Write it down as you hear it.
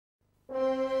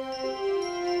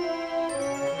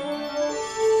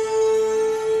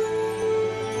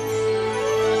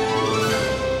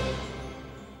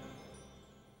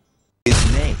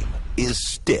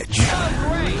Stitch. Oh,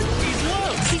 great! He's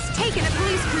loose! He's taken a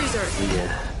police cruiser. Yeah,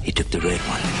 he took the red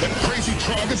one. That crazy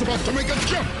trog is about to make a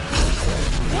jump!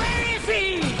 Where is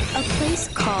he? A place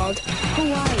called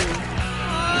Hawaii.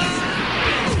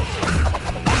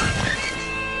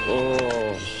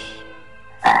 Oh.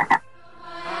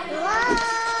 Hello?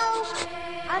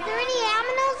 Are there any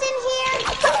aminals in here?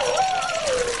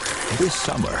 This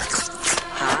summer,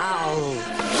 Ow.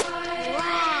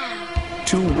 Wow.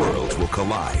 two worlds will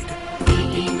collide.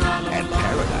 And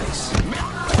paradise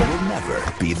will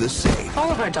never be the same. All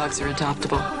of our dogs are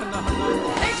adoptable.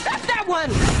 Except that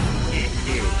one!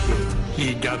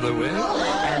 He got away.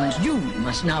 And you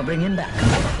must now bring him back.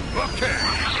 Okay.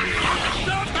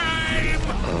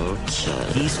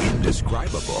 Okay. He's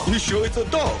indescribable. You sure it's a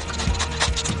dog?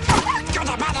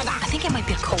 I think it might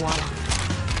be a koala.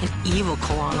 An evil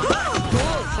koala.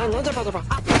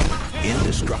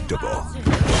 Indestructible.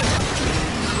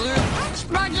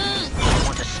 I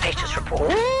want a status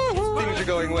report. Things are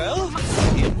going well.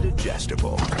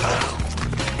 Indigestible.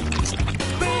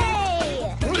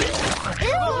 Hey!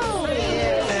 Ew!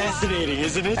 Fascinating,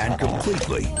 isn't it? And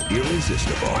completely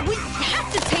irresistible. We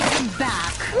have to take him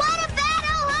back. What about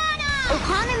Ohana?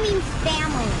 Ohana means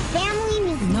family. Family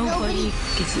means Nobody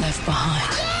gets left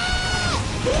behind.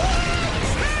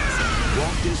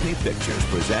 Walt Disney Pictures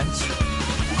presents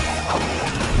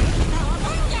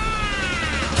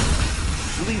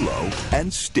Lilo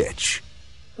and Stitch.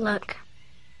 Look.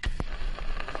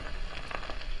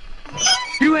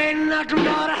 You ain't nothing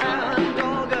but a hound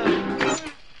dog.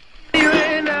 You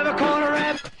ain't never caught a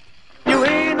rap. You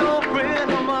ain't no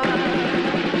friend of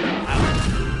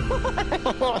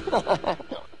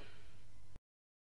mine.